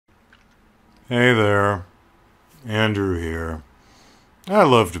Hey there, Andrew here. I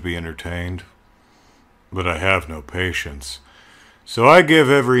love to be entertained, but I have no patience. So I give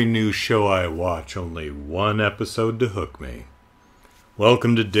every new show I watch only one episode to hook me.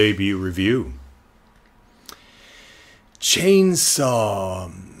 Welcome to Debut Review. Chainsaw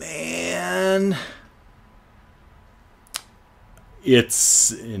Man.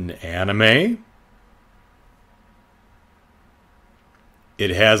 It's an anime.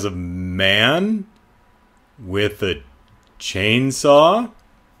 It has a man with a chainsaw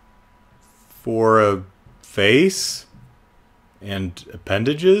for a face and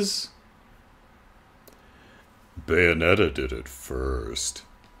appendages. Bayonetta did it first.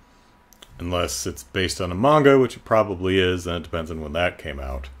 Unless it's based on a manga, which it probably is, and it depends on when that came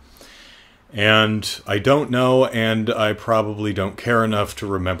out. And I don't know, and I probably don't care enough to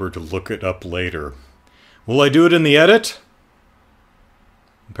remember to look it up later. Will I do it in the edit?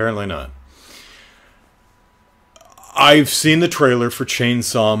 Apparently not. I've seen the trailer for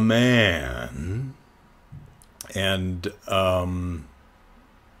Chainsaw Man, and I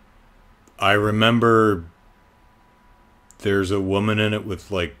remember there's a woman in it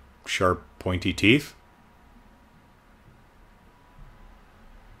with like sharp, pointy teeth.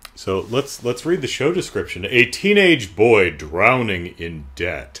 So let's read the show description. A teenage boy drowning in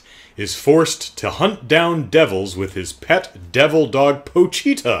debt is forced to hunt down devils with his pet devil dog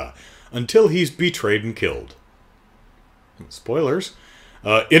Pochita until he's betrayed and killed. Spoilers.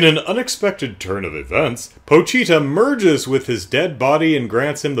 In an unexpected turn of events, Pochita merges with his dead body and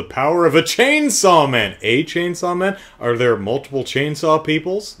grants him the power of a chainsaw man. A chainsaw man? Are there multiple chainsaw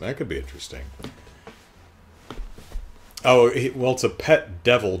peoples? That could be interesting. Oh, well, it's a pet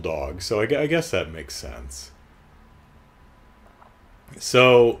devil dog, so I guess that makes sense.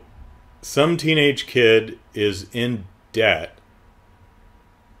 So, some teenage kid is in debt.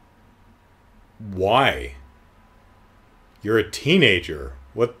 Why? You're a teenager.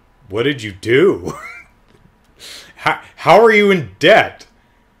 What did you do? how are you in debt?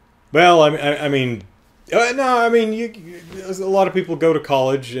 Well, I mean, a lot of people go to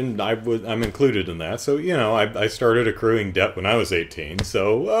college, and I'm included in that. So, you know, I started accruing debt when I was 18.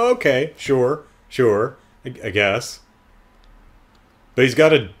 So, okay, sure, I guess. But he's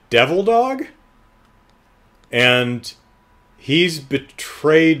got a devil dog? And he's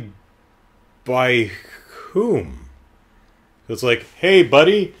betrayed by whom? It's like, hey,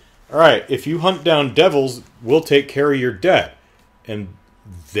 buddy, all right, if you hunt down devils, we'll take care of your debt. And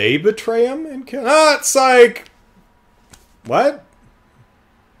they betray him and kill him? Ah, it's like... What?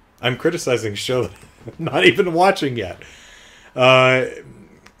 I'm criticizing a show that I'm not even watching yet.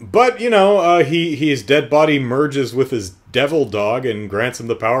 But, you know, his dead body merges with his devil dog and grants him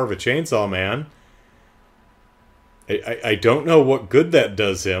the power of a chainsaw man. I don't know what good that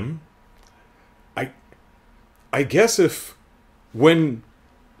does him. I guess if... When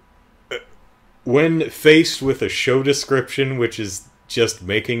faced with a show description which is just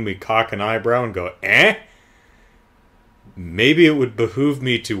making me cock an eyebrow and go, eh? Maybe it would behoove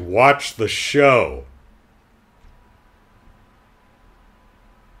me to watch the show.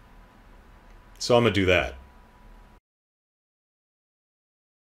 So I'm gonna do that.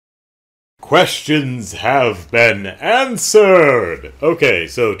 Questions have been answered! Okay,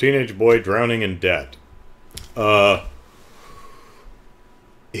 so teenage boy drowning in debt.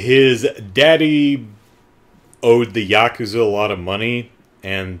 His daddy owed the Yakuza a lot of money,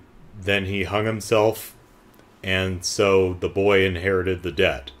 and then he hung himself, and so the boy inherited the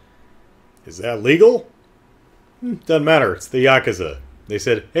debt. Is that legal? Doesn't matter, it's the Yakuza. They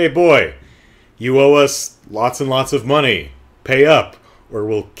said, hey boy, you owe us lots and lots of money. Pay up, or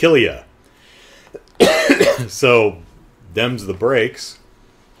we'll kill ya. So, them's the breaks.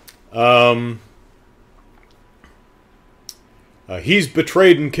 He's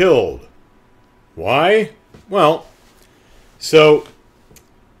betrayed and killed. Why? Well, so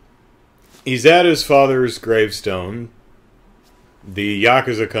he's at his father's gravestone. The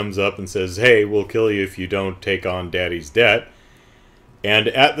Yakuza comes up and says, hey, we'll kill you if you don't take on Daddy's debt. And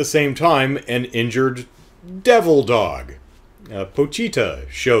at the same time, an injured devil dog, Pochita,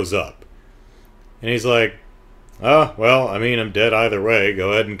 shows up. And he's like, oh, well, I mean, I'm dead either way.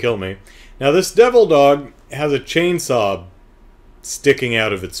 Go ahead and kill me. Now, this devil dog has a chainsaw sticking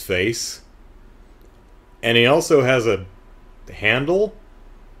out of its face, and he also has a handle,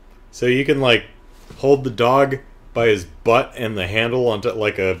 so you can like hold the dog by his butt and the handle onto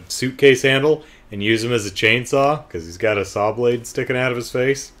like a suitcase handle and use him as a chainsaw because he's got a saw blade sticking out of his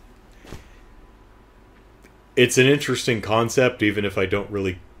face. It's an interesting concept, even if I don't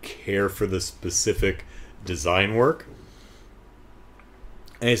really care for the specific design work.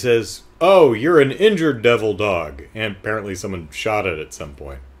 And he says, "Oh, you're an injured devil dog." And apparently someone shot it at some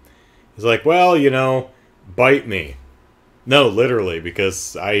point. He's like, "Well, you know, bite me." No, literally,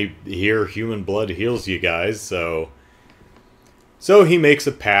 because I hear human blood heals you guys, so... So he makes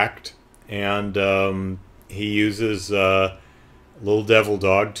a pact, and he uses little devil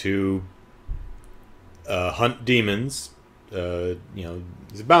dog to hunt demons. You know,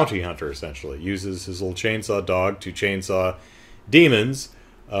 he's a bounty hunter, essentially. Uses his little chainsaw dog to chainsaw demons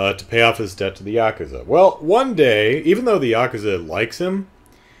to pay off his debt to the Yakuza. Well, one day, even though the Yakuza likes him,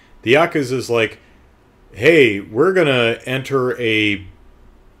 the Yakuza's like, "Hey, we're gonna enter a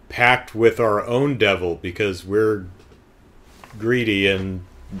pact with our own devil because we're greedy and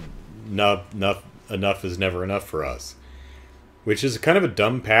enough is never enough for us." Which is kind of a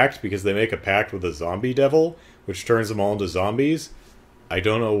dumb pact because they make a pact with a zombie devil, which turns them all into zombies. I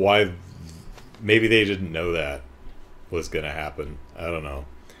don't know why. Maybe they didn't know that was going to happen. I don't know.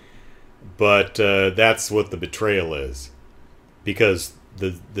 But that's what the betrayal is. Because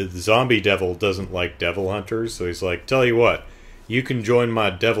the zombie devil doesn't like devil hunters, so he's like, "Tell you what, you can join my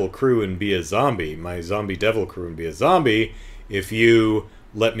devil crew and be a zombie, my zombie devil crew and be a zombie, if you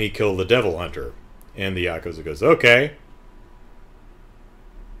let me kill the devil hunter." And the Yakuza goes, "Okay."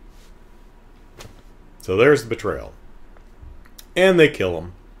 So there's the betrayal. And they kill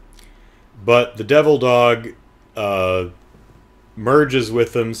him. But the devil dog merges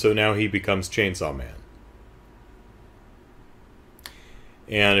with them, so now he becomes Chainsaw Man.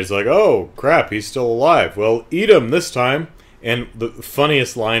 And he's like, "Oh, crap, he's still alive. Well, eat him this time." And the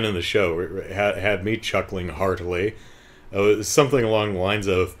funniest line in the show had me chuckling heartily. It was something along the lines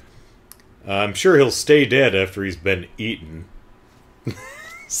of, "I'm sure he'll stay dead after he's been eaten."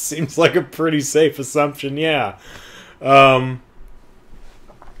 Seems like a pretty safe assumption, yeah.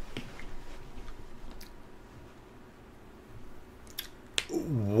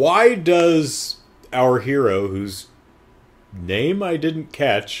 Why does our hero, whose name I didn't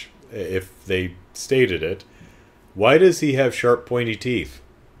catch, if they stated it, why does he have sharp, pointy teeth?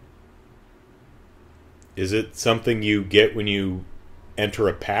 Is it something you get when you enter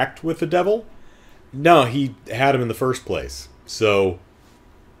a pact with the devil? No, he had him in the first place. So,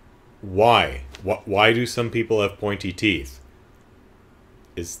 why? Why do some people have pointy teeth?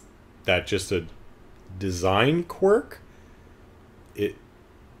 Is that just a design quirk?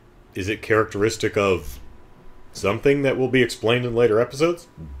 Is it characteristic of something that will be explained in later episodes?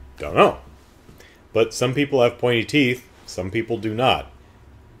 Don't know. But some people have pointy teeth, some people do not.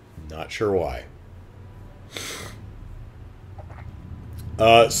 Not sure why.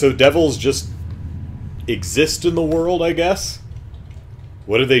 So devils just exist in the world, I guess?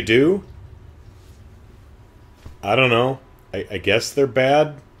 What do they do? I don't know. I guess they're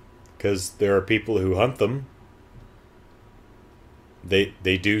bad, because there are people who hunt them.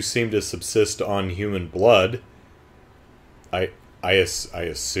 They do seem to subsist on human blood. I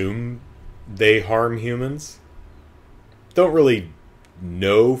assume they harm humans. Don't really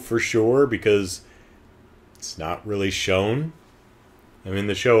know for sure because it's not really shown. I mean,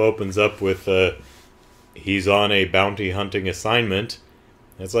 the show opens up with he's on a bounty hunting assignment.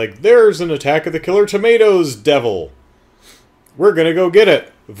 It's like, "There's an Attack of the Killer Tomatoes devil. We're gonna go get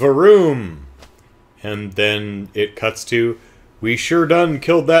it. Varoom." And then it cuts to, "We sure done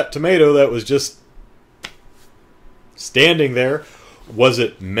killed that tomato that was just standing there." Was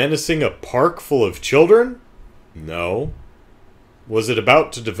it menacing a park full of children? No. Was it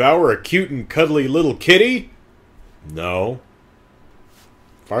about to devour a cute and cuddly little kitty? No.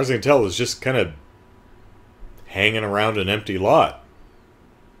 As far as I can tell, it was just kind of hanging around an empty lot.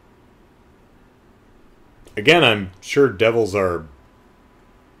 Again, I'm sure devils are,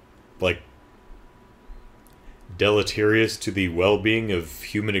 like, deleterious to the well-being of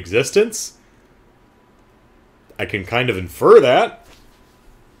human existence. I can kind of infer that.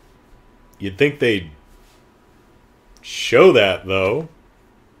 You'd think they'd show that, though.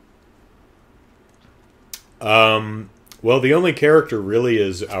 Well, the only character really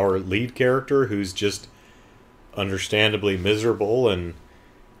is our lead character, who's just understandably miserable and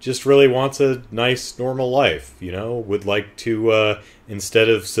just really wants a nice, normal life, you know? Would like to, instead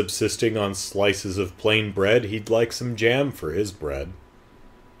of subsisting on slices of plain bread, he'd like some jam for his bread.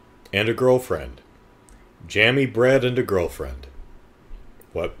 And a girlfriend. Jammy bread and a girlfriend.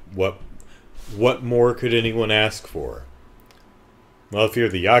 What more could anyone ask for? Well, if you're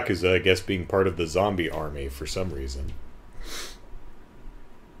the Yakuza, I guess being part of the zombie army for some reason.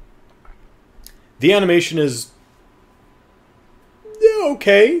 The animation is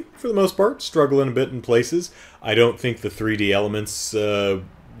okay, for the most part. Struggling a bit in places. I don't think the 3D elements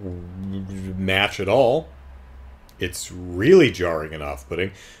match at all. it's really jarring and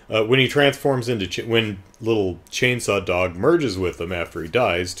off-putting. When he transforms into... when little Chainsaw Dog merges with him after he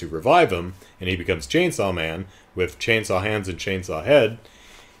dies to revive him, and he becomes Chainsaw Man with chainsaw hands and chainsaw head,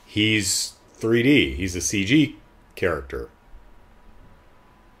 he's 3D. He's a CG character.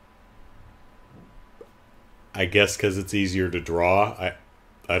 I guess because it's easier to draw.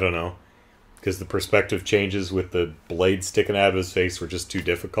 I don't know. Because the perspective changes with the blade sticking out of his face were just too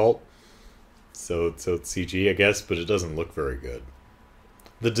difficult. So it's CG, I guess, but it doesn't look very good.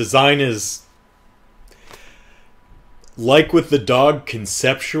 The design is... like with the dog,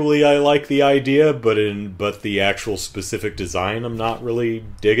 conceptually I like the idea, but the actual specific design I'm not really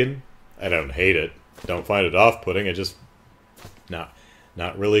digging. I don't hate it. Don't find it off-putting. I just... not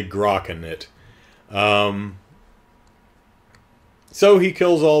really grokking it. So he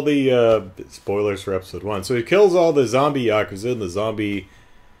kills all the... spoilers for episode 1. So he kills all the zombie Yakuza and the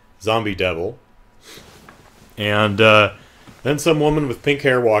zombie devil. And then some woman with pink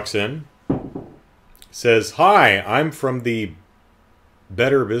hair walks in. Says, "Hi, I'm from the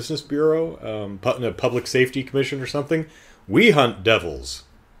Better Business Bureau, Public Safety Commission or something. We hunt devils.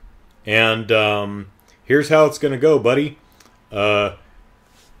 And here's how it's going to go, buddy.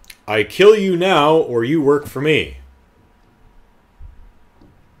 I kill you now or you work for me."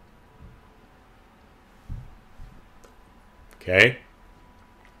 Okay.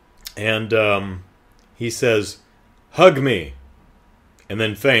 And he says, "Hug me." And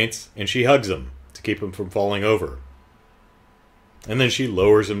then faints, and she hugs him to keep him from falling over. And then she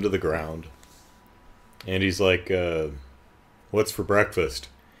lowers him to the ground. And he's like, "What's for breakfast?"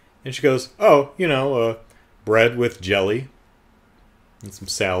 And she goes, "Oh, you know, bread with jelly. And some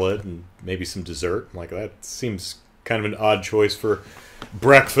salad, and maybe some dessert." I'm like, that seems kind of an odd choice for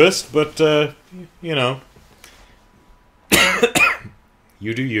breakfast, but, you know.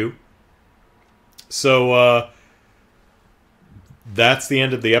 You do you. So, that's the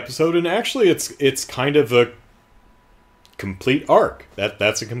end of the episode, and actually it's kind of a complete arc.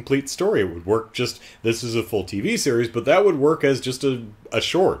 That's a complete story. It would work just... this is a full TV series, but that would work as just a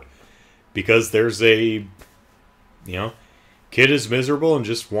short. Because there's a... you know... kid is miserable and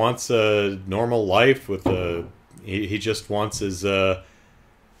just wants a normal life with a... he just wants his...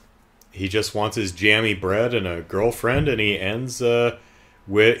 he just wants his jammy bread and a girlfriend, and he ends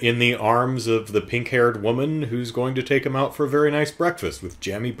in the arms of the pink-haired woman who's going to take him out for a very nice breakfast with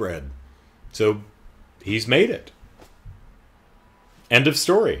jammy bread. So, he's made it. End of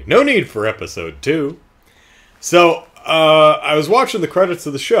story. No need for episode 2. So, I was watching the credits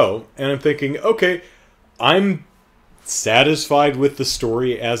of the show, and I'm thinking, okay, I'm satisfied with the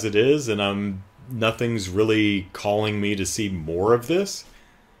story as it is, and nothing's really calling me to see more of this.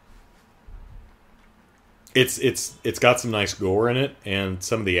 It's got some nice gore in it, and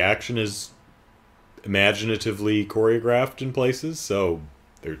some of the action is imaginatively choreographed in places, so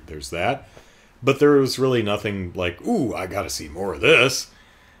there's that. But there was really nothing like, ooh, I gotta see more of this,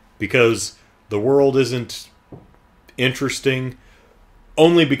 because the world isn't interesting,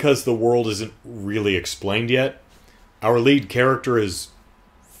 only because the world isn't really explained yet. Our lead character is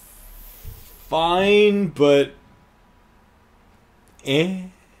fine, but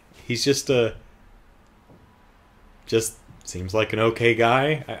he's just seems like an okay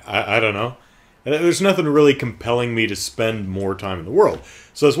guy. I don't know. There's nothing really compelling me to spend more time in the world.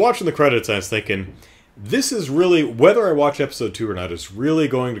 So I was watching the credits and I was thinking, this is really, whether I watch episode 2 or not, is really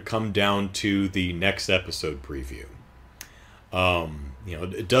going to come down to the next episode preview. You know,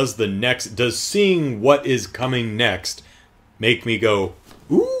 does seeing what is coming next make me go,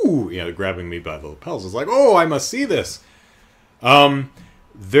 ooh, you know, grabbing me by the lapels. It's like, oh, I must see this.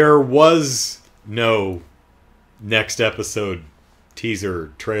 There was no next episode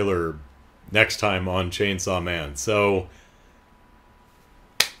teaser trailer next time on Chainsaw Man, so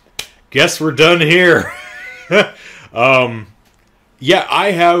guess we're done here. Yeah,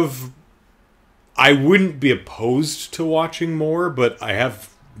 I wouldn't be opposed to watching more, but I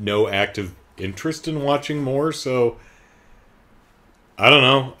have no active interest in watching more, so I don't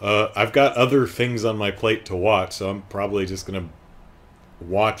know. I've got other things on my plate to watch, so I'm probably just gonna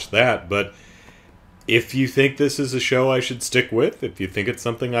watch that. But if you think this is a show I should stick with, if you think it's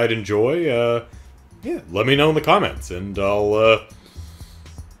something I'd enjoy, yeah, let me know in the comments, and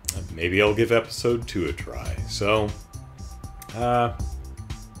maybe I'll give episode 2 a try. So, my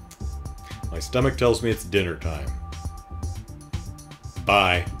stomach tells me it's dinner time.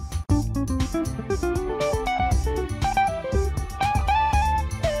 Bye.